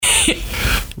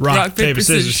Rock, paper,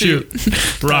 scissors,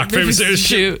 shoot. Rock, paper, scissors,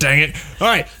 shoot. Dang it. All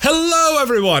right. Hello,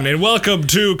 everyone, and welcome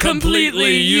to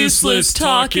Completely Useless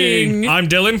Talking. I'm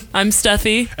Dylan. I'm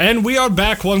Steffi. And we are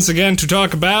back once again to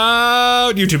talk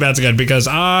about YouTube ads again because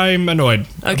I'm annoyed.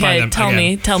 Okay, tell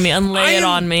me, unlay it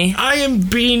on me. I am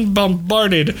being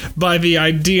bombarded by the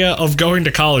idea of going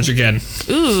to college again.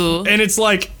 Ooh. And it's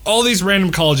like all these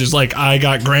random colleges, like I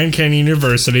got Grand Canyon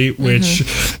University, which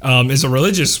is a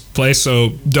religious place, so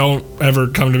don't ever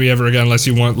come to me ever again unless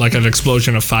you want like an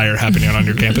explosion of fire happening on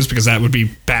your campus, because that would be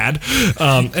bad.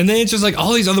 And then it's just like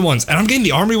all these other ones, and I'm getting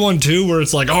the Army one too, where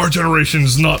it's like our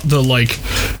generation's not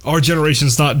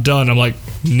done. I'm like,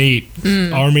 neat.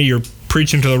 Army, you're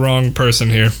preaching to the wrong person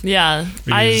here. Yeah,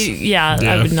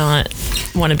 I would not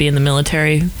want to be in the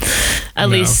military. At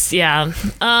least, yeah.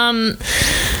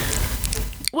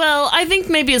 Well, I think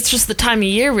maybe it's just the time of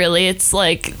year, really. It's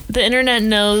like the internet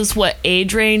knows what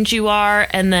age range you are,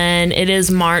 and then it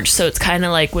is March, so it's kind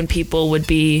of like when people would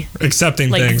be accepting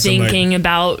like things, thinking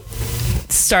about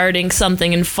starting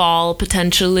something in fall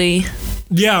potentially.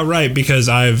 Yeah, right, because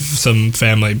I have some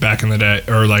family back in the day,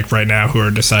 or like right now, who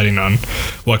are deciding on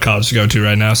what college to go to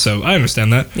right now, so I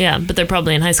understand that. Yeah, but they're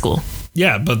probably in high school.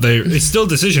 Yeah, but it's still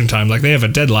decision time. Like, they have a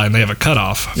deadline, they have a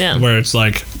cutoff. Yeah. Where it's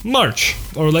like March,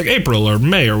 or like April, or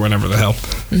May, or whenever the hell.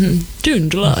 June,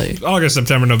 July. August,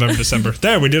 September, November, December.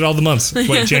 There, we did all the months.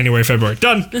 Wait, January, February.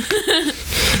 Done.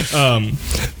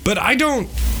 But I don't...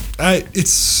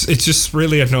 it's just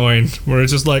really annoying where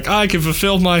it's just like, I can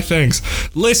fulfill my things.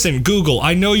 Listen, Google,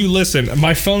 I know you listen.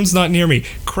 My phone's not near me.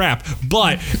 Crap.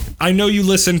 But I know you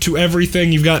listen to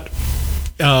everything. You've got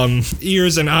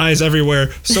ears and eyes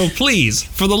everywhere. So please,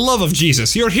 for the love of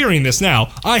Jesus, you're hearing this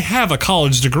now. I have a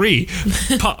college degree,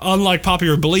 unlike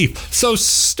popular belief. So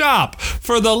stop,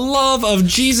 for the love of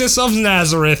Jesus of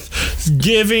Nazareth,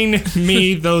 giving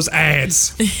me those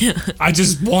ads. Yeah. I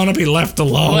just want to be left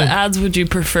alone. What ads would you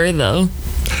prefer, though?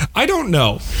 I don't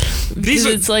know.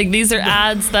 These are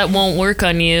ads that won't work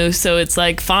on you, so it's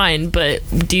like, fine, but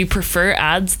do you prefer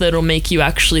ads that'll make you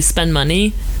actually spend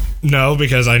money? No,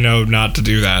 because I know not to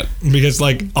do that. Because,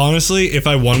 like, honestly, if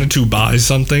I wanted to buy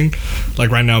something,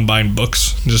 like right now I'm buying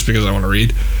books just because I want to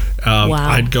read,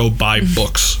 I'd go buy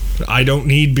books. I don't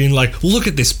need being like, look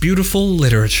at this beautiful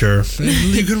literature.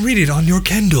 You can read it on your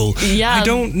Kindle. Yeah. I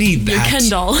don't need that. Your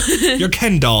Kindle. Your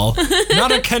Kindle.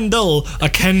 Not a Kindle, a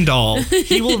Kendall.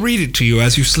 He will read it to you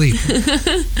as you sleep.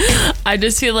 I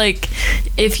just feel like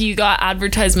if you got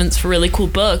advertisements for really cool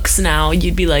books now,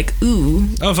 you'd be like, ooh.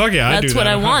 Oh, fuck yeah, that's what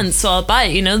I want, so I'll buy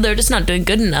it. They're just not doing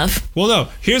good enough. Well, no.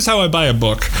 Here's how I buy a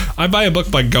book. I buy a book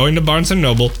by going to Barnes &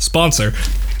 Noble, sponsor,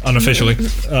 unofficially,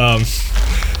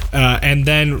 and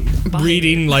then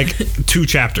reading like 2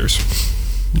 chapters.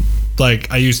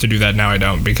 Like, I used to do that, now I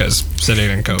don't, because sitting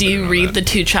in COVID. Do you read the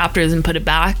 2 chapters and put it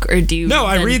back, or do you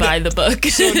buy the book?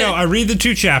 So no, I read the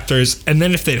 2 chapters, and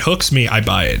then if it hooks me, I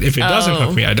buy it. If it doesn't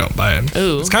hook me, I don't buy it.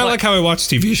 Ooh, it's kind of like how I watch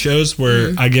TV shows,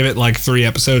 where I give it like 3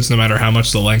 episodes, no matter how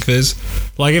much the length is.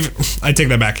 Like, if I take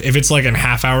that back, if it's like a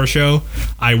half-hour show,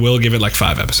 I will give it like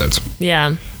 5 episodes.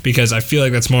 Yeah. Because I feel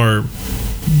like that's more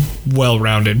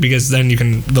well-rounded, because then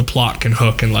the plot can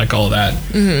hook and like all that,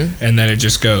 and then it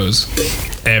just goes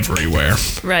everywhere.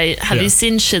 Right. Have you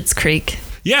seen Schitt's Creek?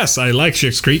 Yes, I like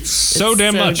Schitt's Creek so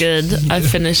damn much. It's so good. I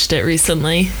finished it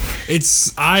recently.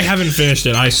 I haven't finished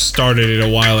it. I started it a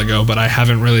while ago, but I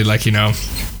haven't really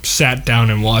sat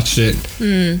down and watched it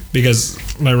because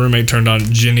my roommate turned on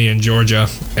Ginny and Georgia,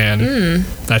 and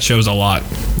that show's a lot.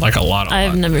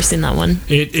 I've never seen that one.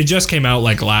 It just came out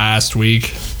like last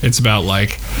week. It's about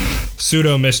like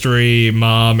pseudo mystery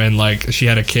mom, and like she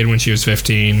had a kid when she was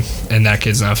 15, and that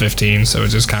kid's now 15, so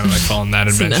it's just kind of like following that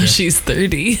adventure. So now she's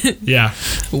 30. Yeah.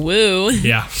 Woo.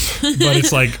 Yeah. But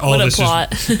it's like all what this a plot.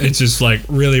 it's just like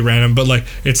really random, but like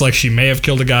it's like she may have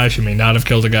killed a guy, she may not have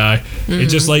killed a guy.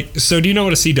 It's just like, so do you know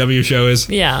what a CW show is?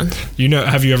 Yeah.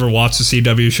 Have you ever watched a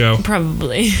CW show?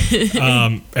 Probably.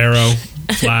 Arrow,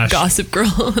 Flash. Gossip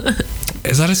Girl.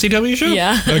 Is that a CW show?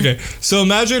 Yeah. Okay. So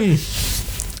imagine,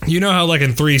 you know how like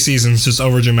in 3 seasons, just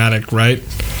over dramatic, right?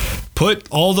 Put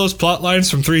all those plot lines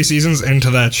from 3 seasons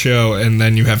into that show, and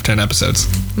then you have 10 episodes.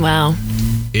 Wow.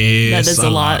 That is a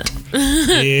lot.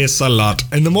 It's a lot.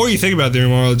 And the more you think about it, the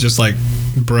more just like,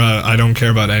 bruh, I don't care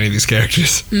about any of these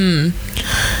characters.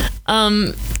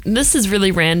 This is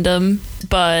really random,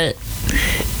 but...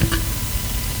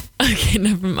 Okay,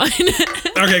 never mind.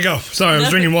 Okay, go. Sorry, I was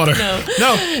drinking water.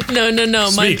 No.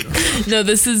 Speak. No,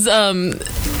 this is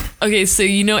Okay, so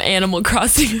you know Animal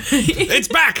Crossing, right? It's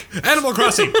back! Animal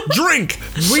Crossing. Drink!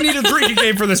 We need a drinking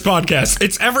game for this podcast.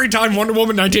 It's every time Wonder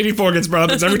Woman 1984 gets brought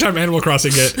up. It's every time Animal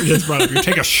Crossing gets brought up. You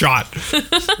take a shot.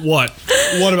 What?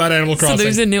 What about Animal Crossing? So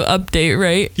there's a new update,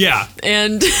 right? Yeah.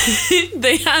 And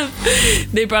they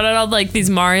brought out all like these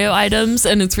Mario items,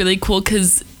 and it's really cool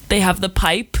because they have the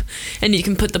pipe, and you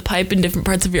can put the pipe in different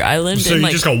parts of your island. So and you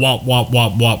just go womp, womp,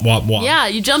 womp, womp, womp, womp. Yeah,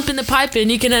 you jump in the pipe and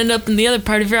you can end up in the other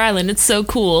part of your island. It's so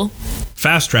cool.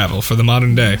 Fast travel for the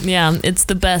modern day. Yeah, it's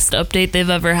the best update they've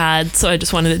ever had, so I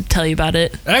just wanted to tell you about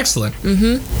it. Excellent.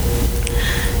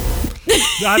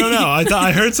 I don't know.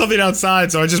 I heard something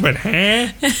outside, so I just went,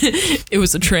 huh? It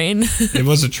was a train. It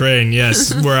was a train,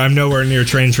 yes, where I'm nowhere near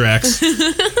train tracks.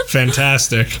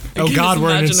 Fantastic. Oh God,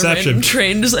 we're in Inception. A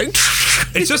train just like...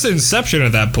 It's just Inception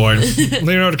at that point.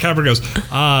 Leonardo DiCaprio goes,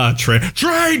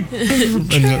 train!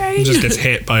 And just gets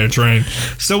hit by a train.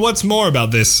 So what's more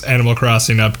about this Animal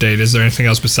Crossing update? Is there anything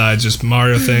else besides just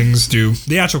Mario things? Do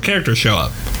the actual characters show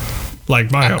up?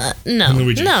 Like Mario No. and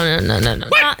Luigi? No.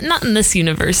 Not in this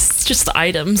universe. It's just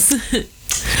items.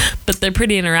 But they're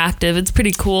pretty interactive. It's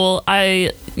pretty cool.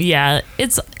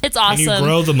 It's awesome. Can you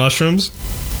grow the mushrooms?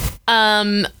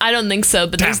 I don't think so,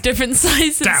 but there's different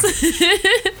sizes.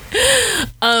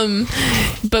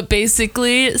 But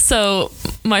basically, so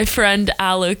my friend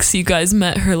Alex, you guys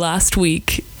met her last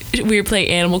week. We were playing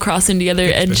Animal Crossing together,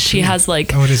 and she has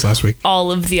like it is last week.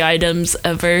 all of the items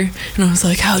ever. And I was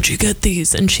like, how'd you get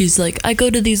these? And she's like, I go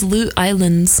to these loot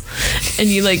islands, and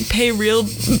you like pay real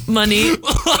money.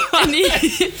 And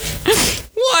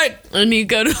what? And you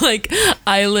go to like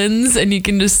islands, and you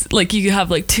can just like, you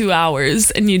have like 2 hours,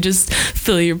 and you just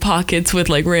fill your pockets with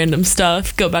like random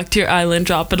stuff, go back to your island,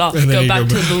 drop it off, go back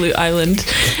to the loot island.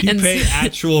 You pay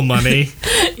actual money?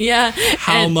 Yeah.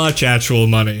 How much actual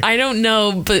money? I don't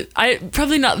know, but I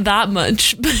probably not that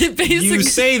much. But basically, you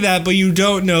say that, but you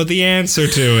don't know the answer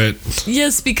to it.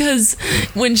 Yes, because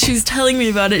when she was telling me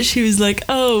about it, she was like,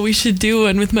 "Oh, we should do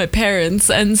one with my parents,"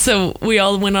 and so we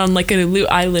all went on like a loot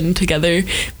island together.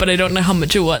 But I don't know how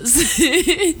much it was.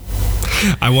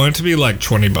 I want it to be like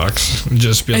 $20.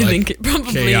 Just be I like, think it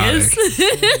probably chaotic. is.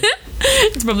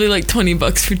 It's probably like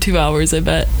 $20 for 2 hours, I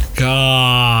bet.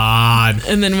 God.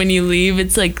 And then when you leave,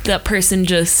 it's like that person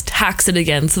just hacks it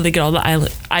again, so they get all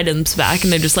the items back,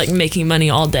 and they're just like making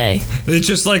money all day. It's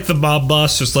just like the mob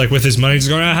boss, just like with his money, just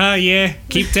going, yeah,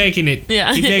 keep taking it.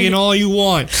 Yeah. Keep taking all you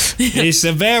want. It's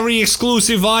a very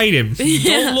exclusive item.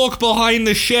 Don't look behind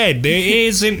the shed. There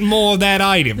isn't more of that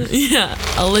item. Yeah,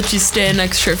 I'll let you stay an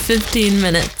extra 15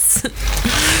 minutes.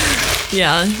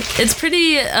 Yeah, it's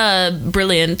pretty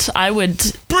brilliant. I would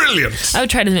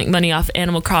try to make money off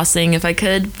Animal Crossing if I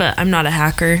could, but I'm not a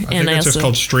hacker. I think it's just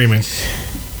called streaming.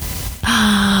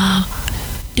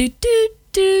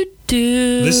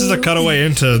 This is a cutaway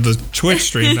into the Twitch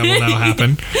stream that will now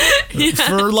happen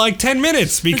for like 10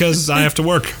 minutes because I have to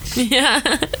work.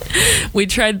 Yeah, we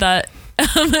tried that.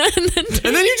 And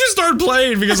then you just started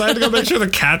playing because I had to go make sure the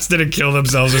cats didn't kill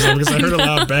themselves or something because I heard a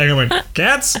loud bang. I went,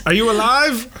 "Cats, are you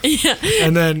alive?" Yeah.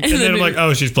 And then I'm like,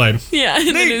 "Oh, she's playing." Yeah,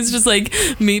 and then it was just like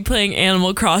me playing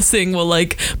Animal Crossing while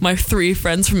like my 3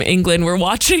 friends from England were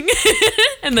watching,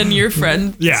 and then your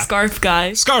friend, Scarf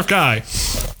Guy.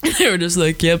 They were just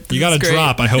like, "Yep, you got a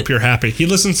drop. I hope you're happy." He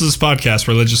listens to this podcast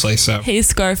religiously, so. Hey,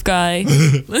 Scarf Guy.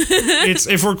 It's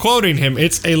if we're quoting him,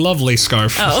 it's a lovely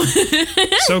scarf. Oh.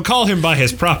 So call him by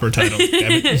his proper title.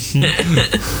 Damn it.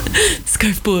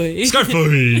 Scarf Boy. Scarf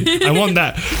Boy. I want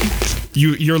that.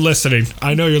 You're listening.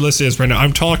 I know you're listening to this right now.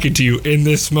 I'm talking to you in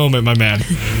this moment, my man.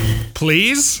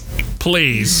 Please.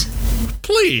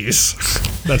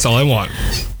 That's all I want.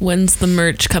 When's the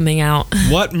merch coming out?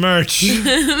 What merch?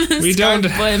 We don't.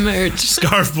 Scarf Boy merch.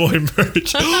 Scarf Boy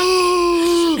merch.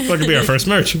 That could be our first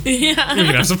merch. Yeah. We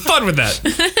can have some fun with that.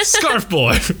 Scarf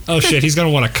Boy. Oh shit, he's gonna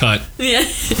want to cut. Yeah.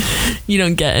 You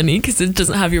don't get any because it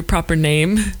doesn't have your proper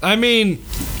name. I mean,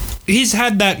 he's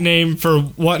had that name for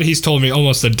what he's told me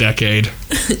almost a decade.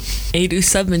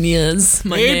 87 years.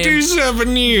 My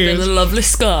 87 years. Been a lovely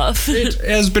scarf. It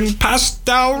has been passed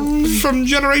down from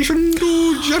generation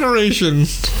to generation.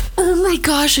 Oh my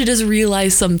gosh, I just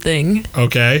realized something.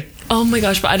 Okay. Oh my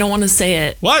gosh, but I don't want to say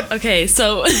it. What? Okay,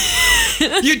 so...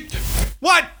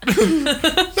 What?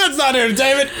 That's not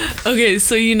entertainment. Okay,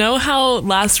 so you know how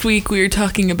last week we were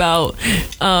talking about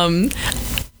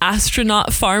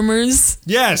astronaut farmers?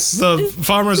 Yes, the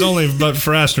farmers only, but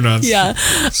for astronauts. Yeah.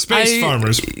 Space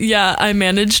farmers. Yeah, I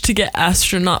managed to get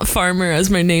astronaut farmer as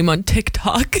my name on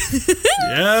TikTok.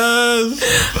 Yes.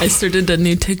 I started a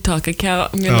new TikTok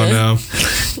account. I'm gonna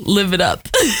live it up.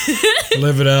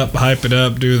 Live it up, hype it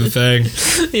up, do the thing.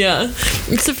 Yeah.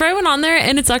 So I went on there,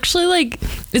 and it's actually like,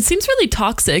 it seems really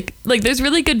toxic. Like, there's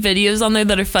really good videos on there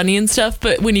that are funny and stuff,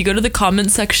 but when you go to the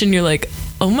comment section, you're like,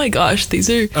 oh my gosh, these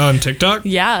are... On TikTok?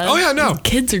 Yeah. Oh, yeah, no.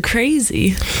 Kids are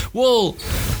crazy. Well,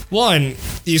 one,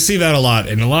 you see that a lot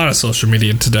in a lot of social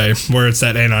media today, where it's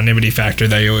that anonymity factor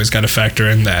that you always got to factor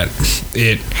in, that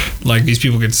it, like, these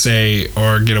people could say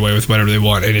or get away with whatever they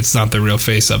want, and it's not the real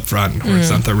face up front, or it's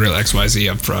not the real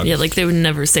XYZ up front. Yeah, like, they would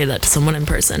never say that to someone in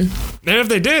person. And if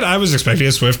they did, I was expecting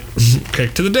a swift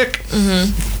kick to the dick.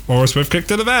 Or a swift kick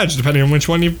to the vag, depending on which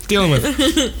one you're dealing with.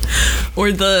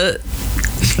 Or the...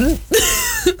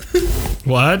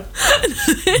 What?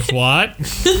 What?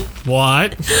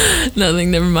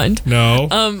 Nothing, never mind. No.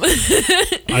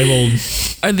 I will...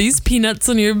 Are these peanuts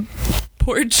on your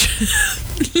porch?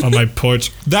 On my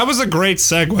porch. That was a great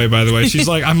segue, by the way. She's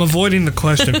like, I'm avoiding the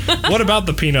question. What about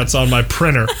the peanuts on my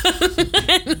printer?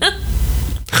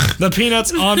 The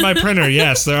peanuts on my printer,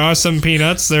 yes. There are some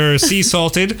peanuts. They're sea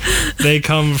salted. They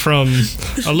come from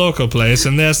a local place.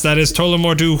 And yes, that is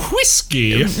Tullamore Dew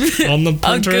whiskey on the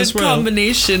printer as well. A good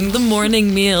combination. The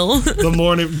morning meal. The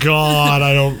morning... God,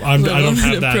 I don't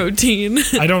have that. Protein.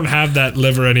 I don't have that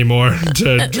liver anymore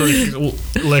to drink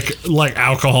like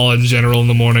alcohol in general in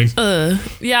the morning.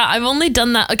 Yeah, I've only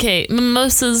done that. Okay,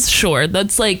 mimosas, sure.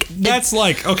 That's like...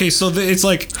 okay, so it's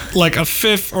like a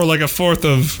fifth or like a fourth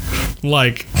of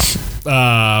like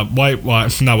white wine,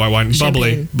 not white wine,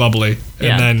 Champagne. bubbly,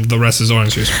 Yeah. and then the rest is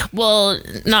orange juice. Well,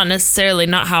 not necessarily,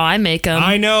 not how I make them.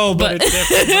 I know, but it's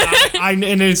different.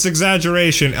 And it's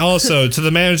exaggeration. Also, to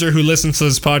the manager who listens to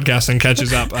this podcast and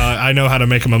catches up, I know how to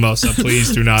make a mimosa.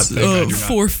 Please do not think I do not.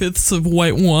 4/5 of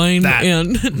white wine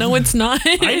and no, it's not.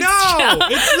 I know,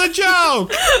 it's the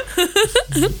joke.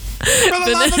 For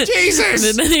the love of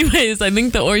Jesus. But anyways, I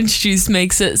think the orange juice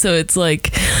makes it so it's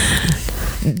like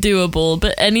doable,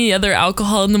 but any other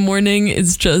alcohol in the morning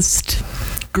is just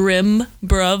grim,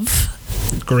 bruv.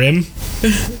 Grim?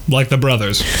 Like the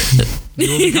brothers. You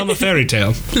will become a fairy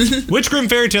tale. Which Grimm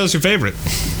fairy tale is your favorite?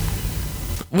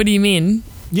 What do you mean?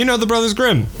 You know the Brothers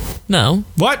Grimm. No.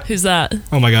 What? Who's that?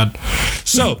 Oh my god.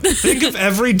 So, think of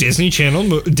every Disney Channel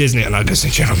movie,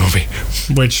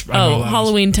 which I know that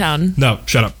Halloween Town. No,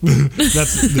 shut up.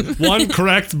 That's one,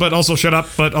 correct, but also shut up,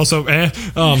 but also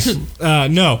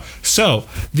no. So,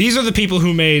 these are the people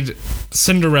who made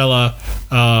Cinderella,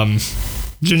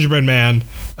 Gingerbread Man,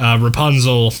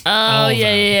 Rapunzel. Oh,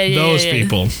 yeah. Those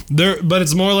people. But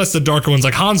it's more or less the darker ones,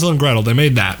 like Hansel and Gretel. They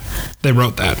made that. They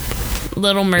wrote that.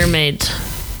 Little Mermaid.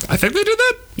 I think they did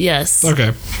that? Yes.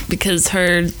 Okay. Because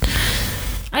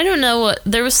I don't know what,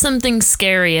 there was something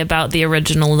scary about the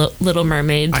original Little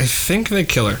Mermaid. I think they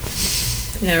kill her.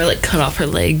 They were like cut off her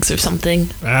legs or something.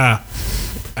 Well,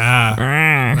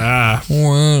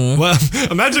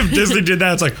 imagine if Disney did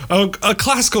that. It's like a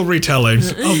classical retelling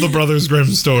of the Brothers Grimm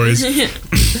stories.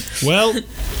 Well,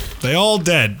 they all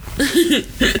dead.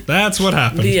 That's what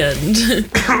happened. The end.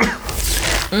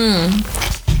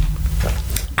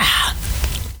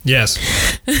 Yes.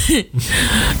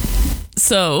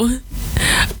 So,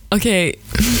 okay,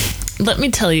 let me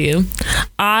tell you,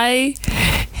 I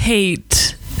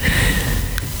hate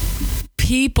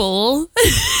people.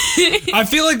 I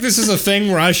feel like this is a thing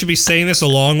where I should be saying this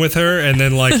along with her, and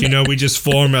then, we just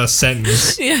form a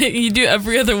sentence. Yeah, you do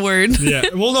every other word. Yeah.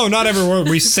 Well, no, not every word.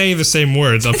 We say the same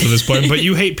words up to this point, but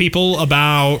you hate people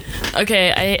about...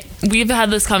 Okay, we've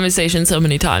had this conversation so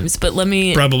many times, but let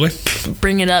me Probably.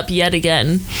 bring it up yet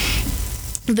again.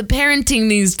 The parenting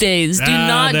these days, do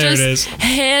not just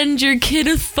hand your kid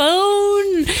a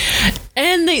phone.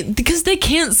 And because they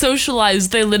can't socialize,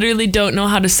 they literally don't know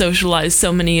how to socialize,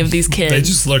 so many of these kids. They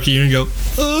just look at you and go,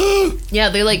 ugh. Yeah,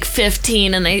 they're like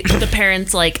 15 and the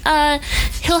parents like,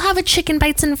 he'll have a chicken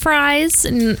bites and fries.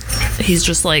 And he's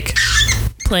just like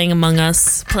playing Among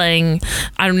Us, I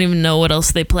don't even know what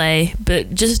else they play,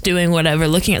 but just doing whatever,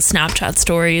 looking at Snapchat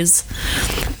stories.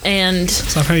 And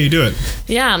that's not how you do it.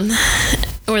 Yeah.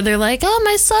 Or they're like,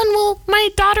 my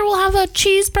daughter will have a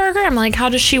cheeseburger. I'm like, how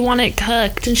does she want it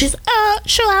cooked? And she's,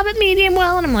 she'll have it medium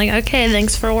well. And I'm like, okay,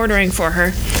 thanks for ordering for her.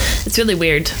 It's really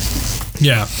weird.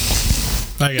 Yeah.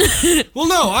 I get it. Well,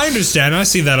 no, I understand. I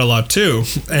see that a lot too.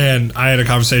 And I had a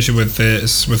conversation with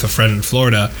a friend in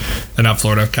Florida,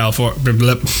 California.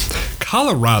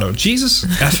 Colorado. Jesus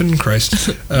effing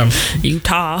Christ.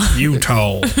 Utah.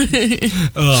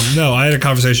 No, I had a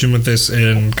conversation with this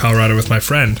in Colorado with my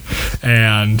friend,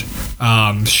 and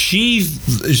she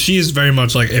is very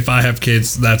much like, if I have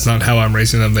kids, that's not how I'm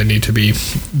raising them. They need to be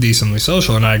decently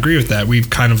social, and I agree with that.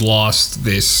 We've kind of lost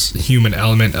this human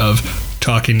element of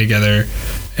talking together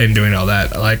and doing all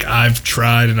that. Like, I've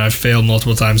tried and I've failed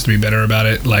multiple times to be better about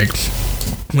it. Like,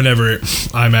 whenever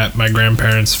I'm at my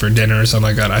grandparents for dinner or something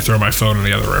like that, I throw my phone in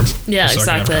the other room. Yeah, so I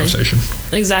can have a conversation.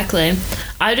 Exactly.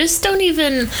 I just don't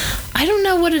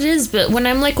know what it is, but when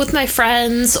I'm like with my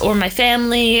friends or my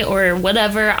family or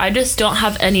whatever, I just don't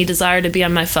have any desire to be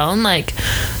on my phone. Like,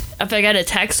 if I get a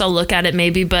text, I'll look at it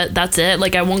maybe, but that's it.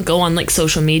 Like, I won't go on like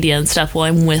social media and stuff while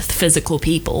I'm with physical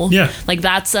people. Yeah. Like,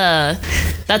 that's a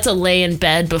lay in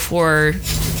bed before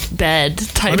bed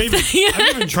type thing.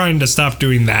 I'm even trying to stop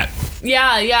doing that.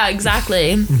 Yeah,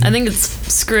 exactly. I think it's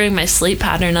screwing my sleep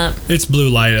pattern up. It's blue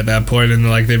light at that point, and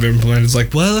like they've implemented, it's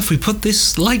like, well, if we put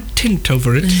this light tint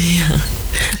over it,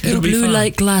 it'll be blue fine.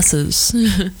 light glasses.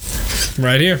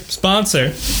 Right here,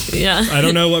 sponsor. Yeah. I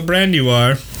don't know what brand you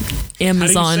are.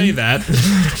 Amazon. How do you say that?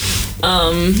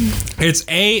 It's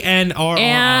ANRI.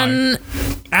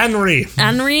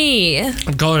 Anri.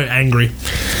 I'm calling it angry.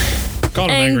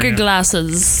 Angry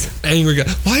glasses. Angry.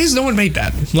 Why has no one made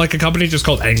that? Like a company just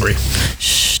called Angry.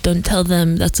 Shh, don't tell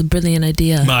them. That's a brilliant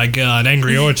idea. My God,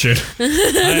 Angry Orchard.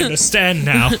 I understand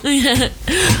now.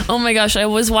 Oh my gosh, I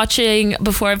was watching,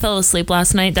 before I fell asleep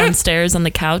last night downstairs on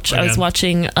the couch, I was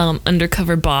watching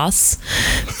Undercover Boss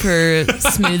for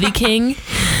Smoothie King,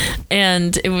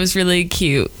 and it was really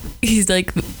cute. He's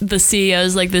like, the CEO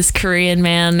is like this Korean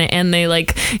man, and they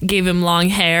like gave him long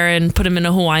hair and put him in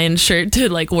a Hawaiian shirt to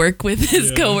like work with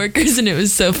his coworkers, and it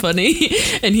was so funny.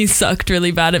 And he sucked really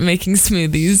bad at making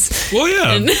smoothies. Well,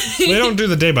 yeah, they don't do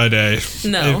the day by day.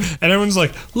 No. And everyone's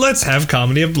like, let's have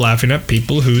comedy of laughing at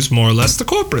people who's more or less the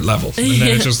corporate level. And then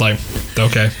it's just like,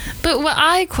 okay. But what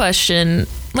I question,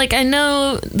 like, I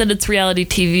know that it's reality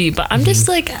TV, but I'm just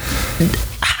like,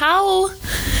 how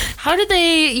do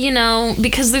they,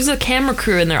 because there's a camera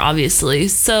crew in there, obviously.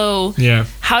 So yeah,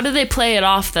 how do they play it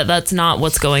off that that's not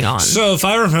what's going on? So if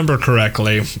I remember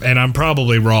correctly, and I'm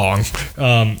probably wrong,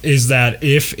 is that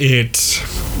if it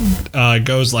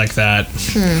goes like that,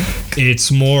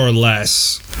 it's more or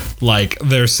less like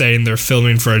they're saying they're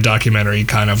filming for a documentary,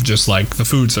 kind of just like the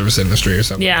food service industry or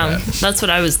something. Yeah, like that. That's what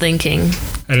I was thinking.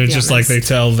 And it's just like they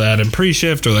tell that in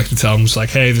pre-shift, or like they tell them just like,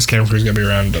 hey, this camera crew's gonna be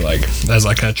around to like as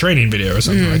like a training video or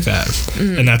something like that.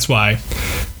 And that's why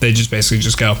they just basically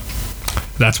just go,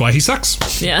 that's why he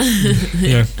sucks. Yeah.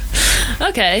 Yeah.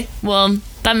 Okay, well,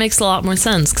 that makes a lot more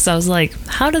sense, because I was like,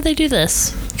 how do they do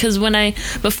this? Because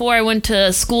before I went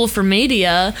to school for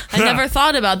media, I never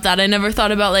thought about that. I never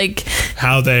thought about like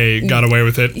how they got away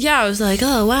with it. Yeah, I was like,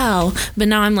 oh wow. But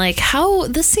now I'm like,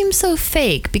 this seems so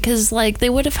fake, because like they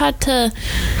would have had to.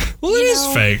 Well, it is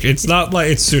fake. It's not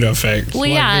like it's pseudo fake. Well,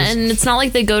 like, yeah, and it's not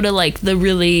like they go to like the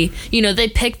really, they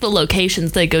pick the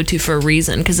locations they go to for a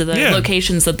reason, because of the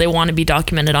locations that they want to be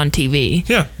documented on TV.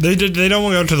 Yeah, they don't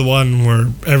want to go to the one where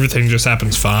everything just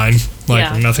happens fine,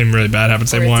 like nothing really bad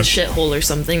happens. Or they want a shithole or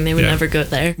something. They would never go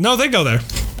there. No, they go there.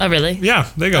 Oh, really? Yeah,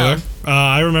 they go there.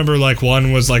 I remember like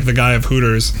one was like the guy of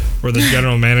Hooters, where the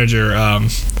general manager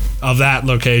of that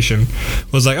location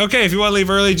was like, okay, if you want to leave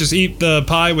early, just eat the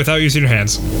pie without using your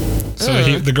hands.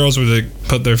 So the girls would like,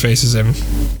 put their faces in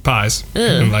pies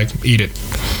and like eat it.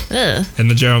 And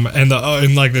the general and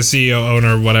like the CEO,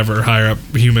 owner, whatever, higher up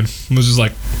human was just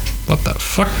like, what the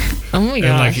fuck? Oh my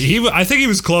gosh. And like I think he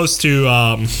was close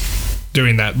to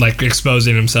doing that, like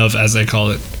exposing himself, as they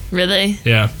call it. Really?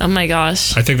 Yeah. Oh my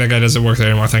gosh. I think that guy doesn't work there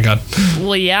anymore, thank God.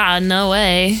 Well, yeah, no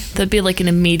way. That'd be like an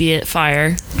immediate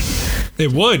fire.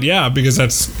 It would, yeah, because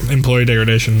that's employee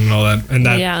degradation and all that. And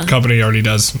that company already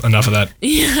does enough of that.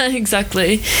 Yeah,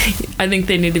 exactly. I think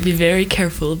they need to be very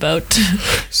careful about.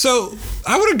 So,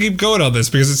 I want to keep going on this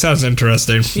because it sounds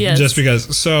interesting. Yes. Just because,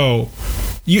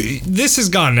 this has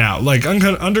gone out. Like,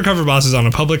 Undercover Boss is on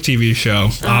a public TV show,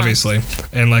 obviously.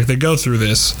 And, like, they go through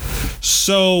this.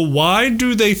 So, why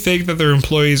do they think that their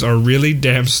employees are really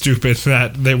damn stupid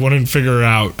that they wouldn't figure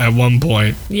out at one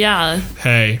point? Yeah.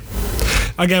 Hey.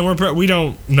 Again, we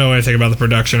don't know anything about the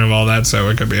production of all that, so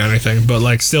it could be anything. But,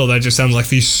 like, still, that just sounds like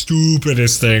the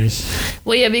stupidest thing.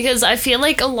 Well, yeah, because I feel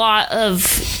like a lot of,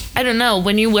 I don't know,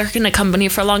 when you work in a company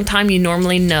for a long time, you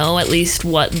normally know at least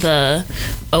what the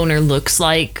owner looks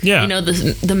like. Yeah.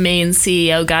 The main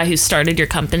CEO guy who started your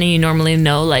company, you normally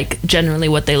know, like, generally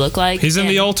what they look like. He's in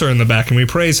the altar in the back, and we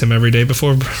praise him every day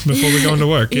before we go into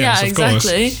work. Yes, yeah,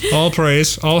 exactly. Of course. All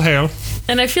praise, all hail.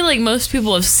 And I feel like most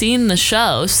people have seen the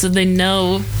show, so they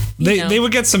know. They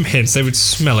would get some hints. They would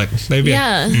smell it. They'd be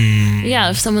yeah.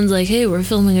 If someone's like, "Hey, we're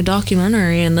filming a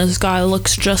documentary, and this guy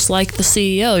looks just like the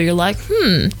CEO," you're like,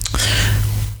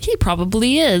 he he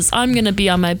probably is. I'm going to be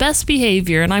on my best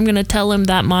behavior, and I'm going to tell him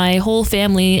that my whole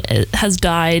family has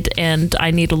died and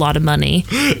I need a lot of money.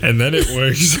 And then it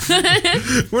works.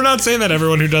 We're not saying that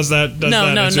everyone who does that does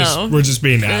that. No. We're just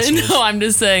being assholes. No, I'm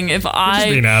just saying if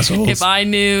being assholes. if I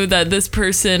knew that this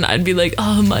person, I'd be like,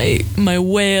 oh, my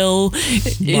whale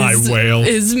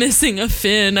is missing a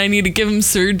fin. I need to give him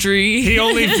surgery. He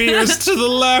only veers to the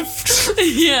left.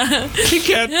 Yeah. He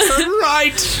can't turn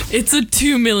right. It's a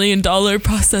 $2 million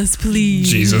process, please.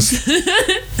 Jesus.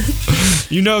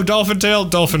 Dolphin Tail,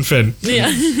 Dolphin Fin.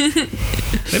 Yeah.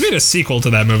 They made a sequel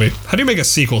to that movie. How do you make a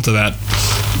sequel to that?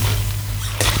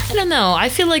 I don't know. I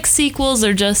feel like sequels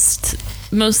are just,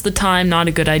 most of the time, not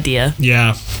a good idea.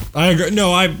 Yeah. I agree.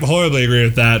 No, I horribly agree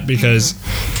with that because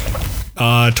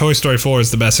Toy Story 4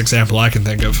 is the best example I can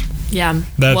think of. Yeah.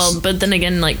 But then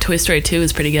again, like, Toy Story 2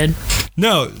 is pretty good.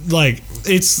 No, like,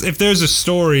 it's if there's a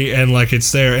story and like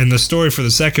it's there, and the story for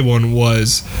the second one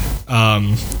was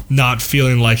not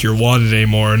feeling like you're wanted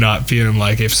anymore, or not feeling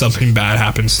like if something bad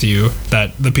happens to you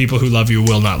that the people who love you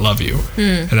will not love you,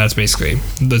 and that's basically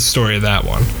the story of that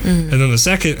one. And then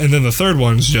the third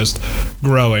one's just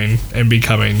growing and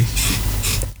becoming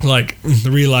like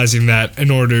realizing that in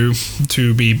order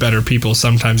to be better people,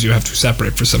 sometimes you have to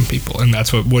separate for some people, and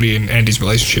that's what Woody and Andy's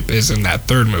relationship is in that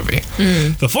third movie.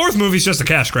 The fourth movie is just a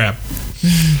cash grab.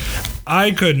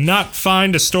 I could not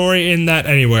find a story in that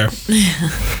anywhere.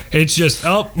 It's just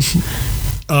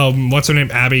what's her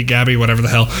name, Abby, Gabby, whatever the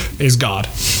hell, is God,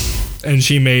 and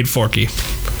she made Forky.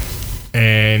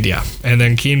 And yeah, and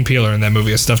then Key and Peele are in that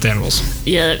movie as stuffed animals.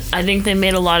 Yeah, I think they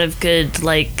made a lot of good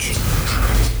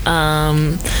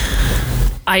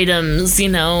items,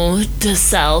 to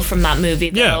sell from that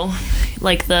movie, though. Yeah.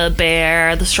 Like the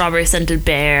bear, the strawberry scented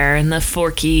bear, and the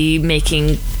Forky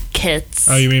making kits.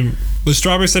 Oh, you mean the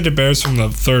strawberry scented bears from the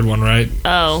third one, right?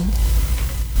 Oh.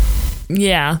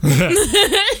 Yeah.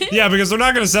 Yeah, because they're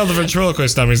not going to sell the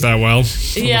ventriloquist dummies that well.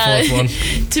 Yeah. The fourth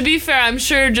one. To be fair, I'm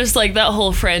sure just like that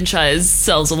whole franchise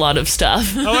sells a lot of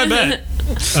stuff. Oh, I bet.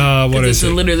 What is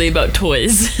it's it? literally about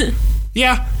toys.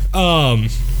 Yeah.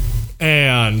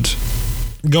 And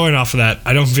going off of that,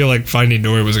 I don't feel like Finding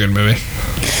Dory was a good movie.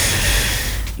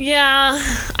 Yeah,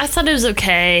 I thought it was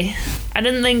okay. I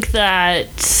didn't think that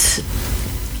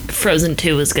Frozen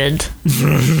 2 was good.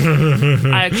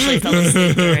 I actually fell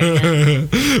asleep during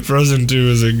it. Frozen 2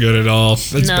 isn't good at all.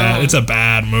 It's bad. It's a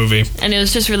bad movie. And it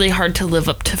was just really hard to live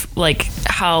up to like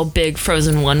how big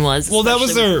Frozen 1 was. Well, that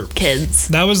was their kids.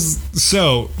 That was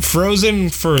so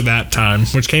Frozen for that time,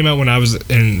 which came out when I was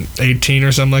in 18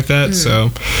 or something like that.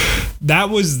 So that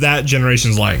was that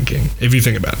generation's Lion King, if you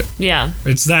think about it. Yeah.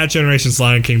 It's that generation's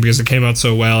Lion King because it came out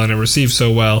so well and it received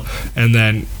so well, and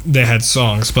then they had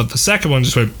songs. But the second one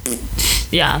just went.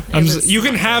 Yeah. You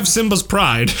can have Simba's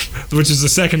Pride, which is the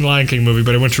second Lion King movie,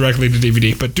 but it went directly to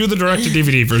DVD. But do the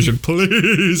direct-to-DVD version,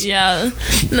 please. Yeah.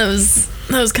 That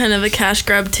was kind of a cash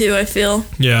grab too, I feel.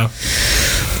 Yeah.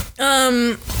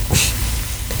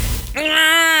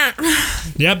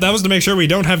 Yep, that was to make sure we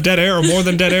don't have dead air or more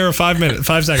than dead air of 5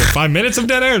 seconds. 5 minutes of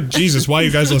dead air? Jesus, why are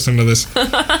you guys listening to this?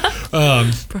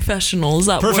 Professionals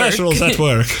at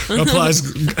work.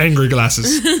 Applies angry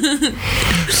glasses.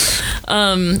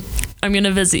 I'm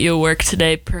gonna visit you at work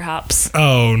today, perhaps.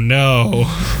 Oh no.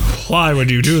 Why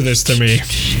would you do this to me?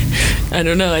 I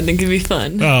don't know. I think it'd be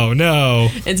fun. Oh no.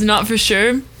 It's not for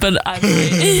sure, but I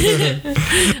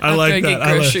might. I like that. Get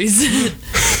groceries.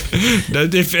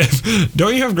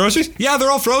 Don't you have groceries? Yeah,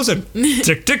 they're all frozen.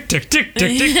 Tick, tick, tick, tick, tick,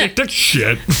 tick, tick, tick.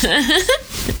 Shit.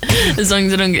 As long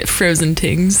as I don't get frozen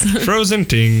tings. Frozen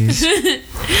tings.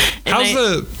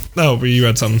 Oh, you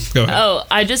had something. Go ahead. Oh,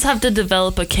 I just have to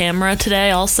develop a camera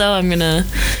today also. I'm going to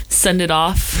send it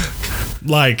off.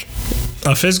 Like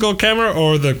a physical camera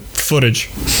or the footage?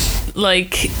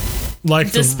 Like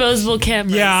disposable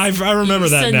cameras. Yeah, I remember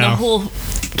that send now. The whole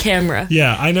camera.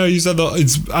 Yeah, I know you said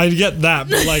I get that,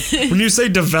 but like when you say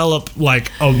develop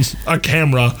like a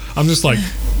camera, I'm just like,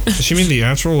 does she mean the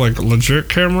actual like legit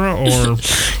camera or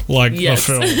like the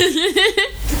film?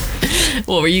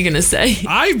 What were you gonna say?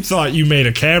 I thought you made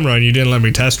a camera and you didn't let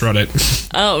me test run it.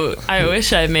 Oh, I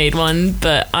wish I made one,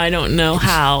 but I don't know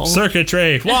how.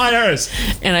 Circuitry, wires,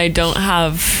 and I don't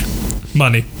have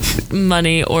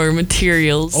money or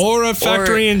materials or a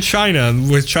factory in China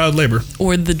with child labor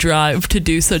or the drive to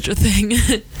do such a thing.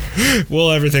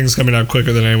 Well, everything's coming out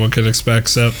quicker than anyone could expect,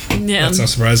 so yeah, that's no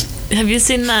surprise. Have you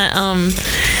seen that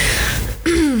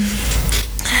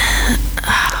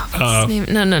what's his name?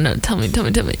 No, tell me.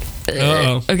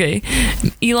 Okay,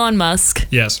 Elon Musk.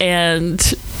 Yes. And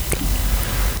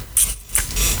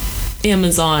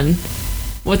Amazon.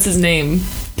 What's his name?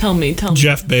 Tell me.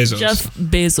 Jeff Bezos. Jeff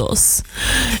Bezos.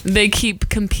 They keep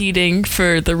competing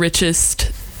for the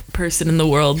richest person in the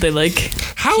world. They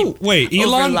Wait,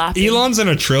 overlapping. Elon's in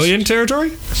a trillion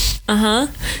territory?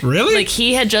 Really? Like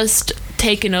he had just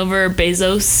taken over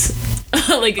Bezos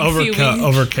like a few weeks.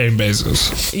 Overcame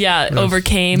Bezos. Yeah,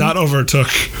 overcame. Not overtook.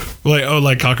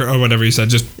 Like conquer or whatever you said.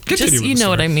 Just continue with you the know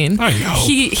what story. I mean. I know.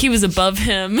 He was above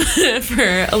him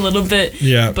for a little bit.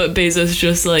 Yeah. But Bezos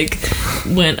just like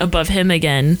went above him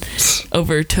again,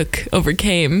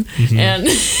 overcame, and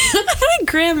my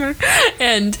grammar.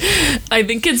 And I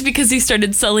think it's because he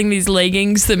started selling these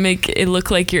leggings that make it look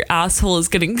like your asshole is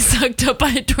getting sucked up by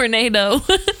a tornado.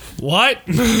 What?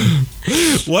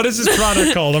 What is this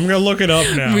product called? I'm gonna look it up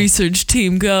now. Research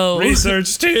team, go.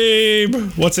 Research team.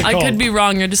 What's it called? I could be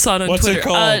wrong. I just saw it on What's Twitter. it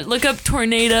called? Look up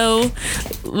tornado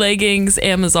leggings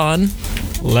Amazon.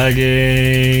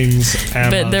 Leggings. Amazon.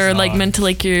 But they're like meant to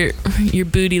like your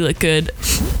booty look good.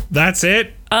 That's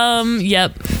it.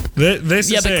 Yep. This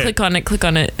Yeah, is but it. click on it. Click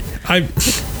on it.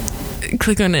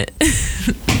 Click on it.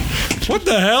 What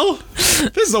the hell?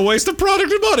 This is a waste of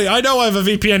product and money. I know I have a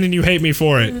VPN and you hate me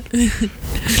for it.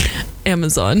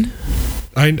 Amazon.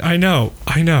 I know.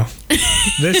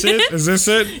 Is this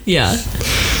it? Yeah.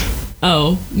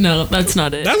 Oh, no, that's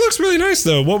not it. That looks really nice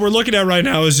though. What we're looking at right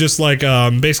now is just like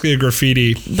basically a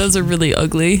graffiti. Those are really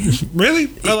ugly. Really?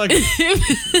 I like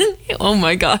it. Oh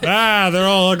my god. They're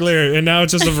all uglier. And now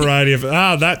it's just a variety of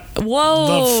that Whoa.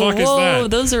 the fuck is whoa,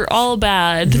 that? those are all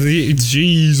bad.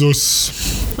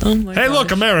 Jesus. Oh my god. Hey,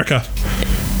 look, America.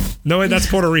 No, wait, that's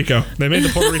Puerto Rico. They made the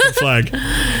Puerto Rican flag.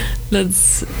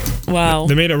 That's wow.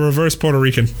 They made a reverse Puerto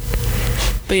Rican.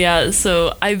 But yeah,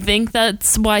 so I think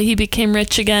that's why he became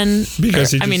rich again.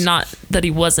 Because I mean, not that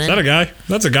he wasn't. Is that a guy?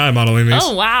 That's a guy modeling these.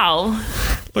 Oh wow.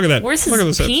 Look at that. Where's Look at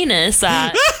his this. penis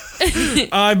at?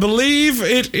 I believe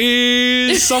it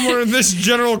is somewhere in this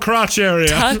general crotch area.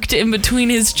 Tucked in between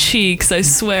his cheeks, I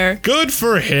swear. Good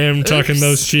for him tucking Oops.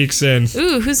 those cheeks in.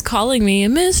 Ooh, who's calling me? A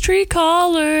mystery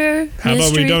caller. How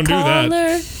about we don't do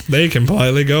that? They can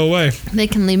politely go away. They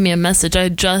can leave me a message. I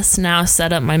just now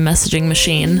set up my messaging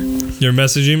machine. Your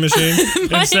messaging machine?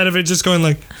 Instead of it just going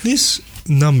like, this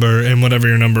number and whatever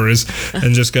your number is,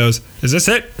 and just goes, is this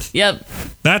it? Yep.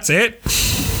 That's it?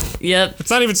 Yep. It's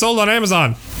not even sold on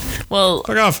Amazon. Well,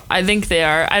 Fuck off. I think they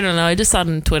are. I don't know. I just saw it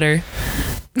on Twitter.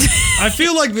 I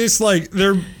feel like this, like,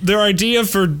 their idea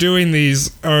for doing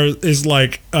these is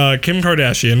like Kim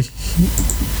Kardashian.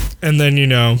 And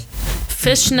then,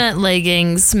 Fishnet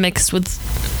leggings mixed with...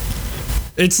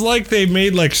 It's like they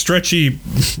made like stretchy,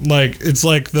 like it's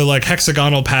like the like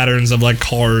hexagonal patterns of like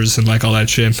cars and like all that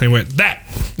shit. They went that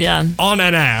Yeah. on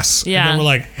an ass. Yeah. And then we're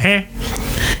like, huh?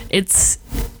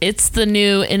 It's the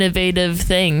new innovative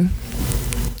thing.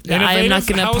 That I am not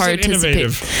going to How is it participate.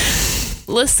 innovative?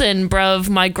 Listen, bruv,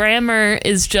 my grammar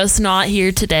is just not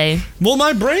here today. Well,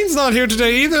 my brain's not here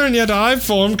today either, and yet I've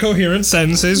formed coherent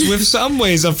sentences with some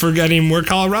ways of forgetting where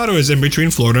Colorado is in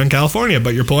between Florida and California.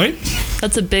 But your point?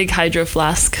 That's a big hydro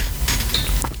flask.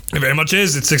 It very much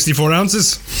is. It's 64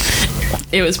 ounces.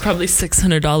 It was probably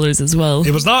 $600 as well.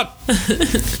 It was not.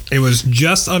 It was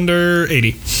just under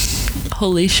 80.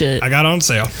 Holy shit. I got on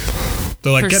sale.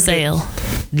 They're like, For sale.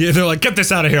 They're like, get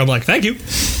this out of here. I'm like, thank you.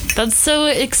 That's so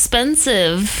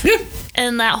expensive. Yeah.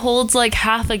 And that holds like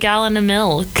half a gallon of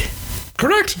milk.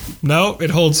 Correct. No, it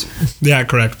holds. Yeah,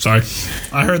 correct. Sorry.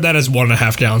 I heard that as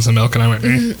 1.5 gallons of milk, and I went,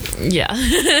 Yeah.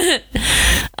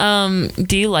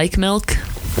 Do you like milk?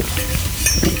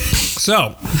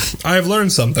 So, I have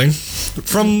learned something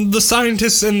from the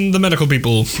scientists and the medical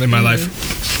people in my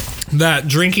life that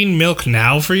drinking milk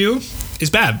now for you is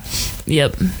bad.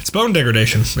 Yep. It's bone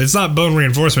degradation. It's not bone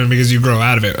reinforcement because you grow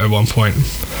out of it at one point.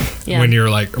 Yeah. When you're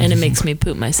like... And it makes me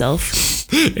poop myself.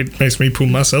 It makes me poop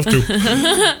myself too.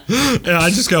 And I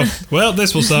just go, well,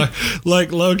 this will suck.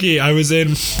 Like low-key, I was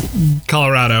in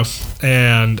Colorado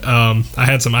and I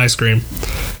had some ice cream.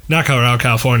 Not Colorado,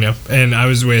 California. And I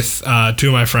was with two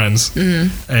of my friends.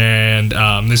 And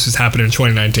this was happening in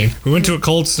 2019. We went to a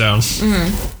Cold Stone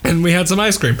and we had some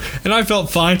ice cream. And I felt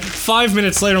fine. 5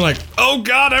 minutes later, I'm like, oh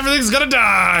God, everything's gonna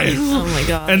die. Oh my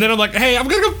God. And then I'm like, hey, I'm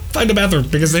gonna go find a bathroom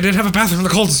because they didn't have a bathroom in the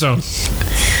Cold Stone.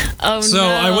 Oh, So no.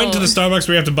 I went to the Starbucks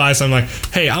where you have to buy something. Like,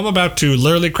 hey, I'm about to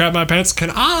literally crap my pants. Can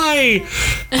I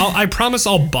promise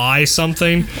I'll buy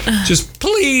something. Just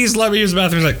please let me use the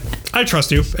bathroom. He's like, I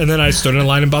trust you. And then I stood in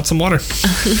line and bought some water.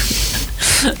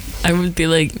 I would be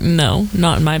like, no,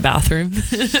 not in my bathroom.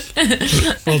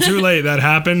 Well, too late. That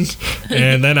happened.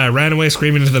 And then I ran away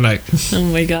screaming into the night Oh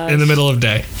my God. in the middle of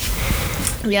day.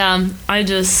 Yeah, I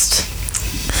just...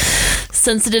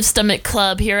 Sensitive Stomach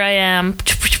Club, here I am.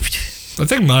 I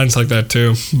think mine's like that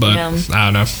too, but Yeah. I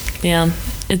don't know. Yeah,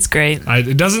 it's great.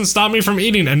 It doesn't stop me from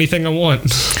eating anything I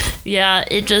want. Yeah,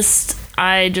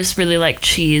 I just really like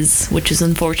cheese, which is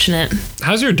unfortunate.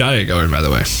 How's your diet going, by the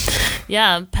way?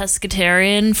 Yeah,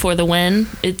 pescatarian for the win.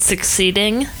 It's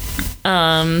succeeding.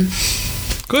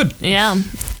 Good. Yeah,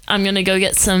 I'm gonna go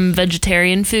get some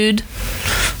vegetarian food,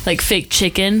 like fake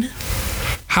chicken.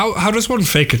 How does one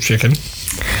fake a chicken?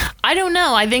 I don't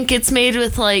know. I think it's made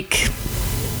with like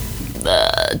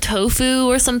tofu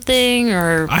or something,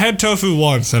 or I had tofu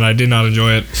once and I did not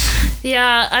enjoy it.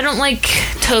 yeah, I don't like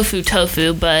tofu,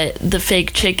 but the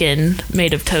fake chicken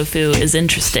made of tofu is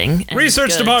interesting. and Research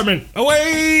good. department,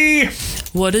 away!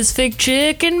 What is fake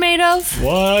chicken made of?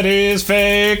 What is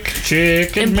fake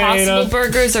chicken made Impossible of?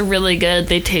 burgers are really good.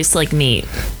 They taste like meat.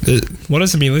 What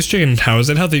is a meatless chicken? How is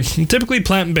it healthy? Typically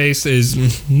plant-based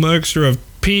is mixture of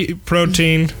pea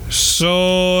protein,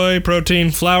 soy protein,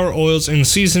 flour, oils, and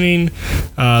seasoning.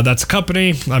 That's a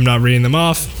company. I'm not reading them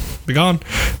off. Be gone.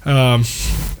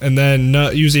 And then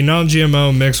using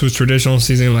non-GMO mixed with traditional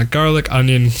seasoning like garlic,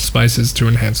 onion, spices to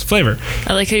enhance flavor.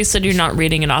 I like how you said you're not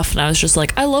reading it off, and I was just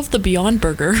like, I love the Beyond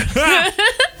Burger.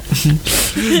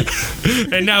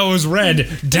 And now it was red.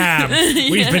 Damn,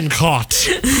 we've been caught.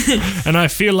 And I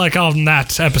feel like on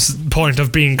that point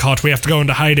of being caught, we have to go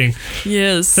into hiding.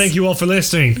 Yes. Thank you all for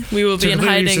listening. We will be to in Completely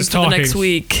hiding Useless for the next Talking.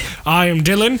 week. I am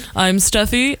Dylan. I'm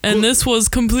Steffi, and this was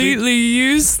completely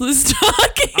useless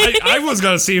talking. I was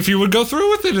going to see if you would go through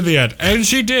with it in the end. And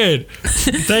she did.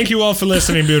 Thank you all for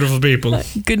listening, beautiful people.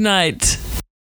 Good night.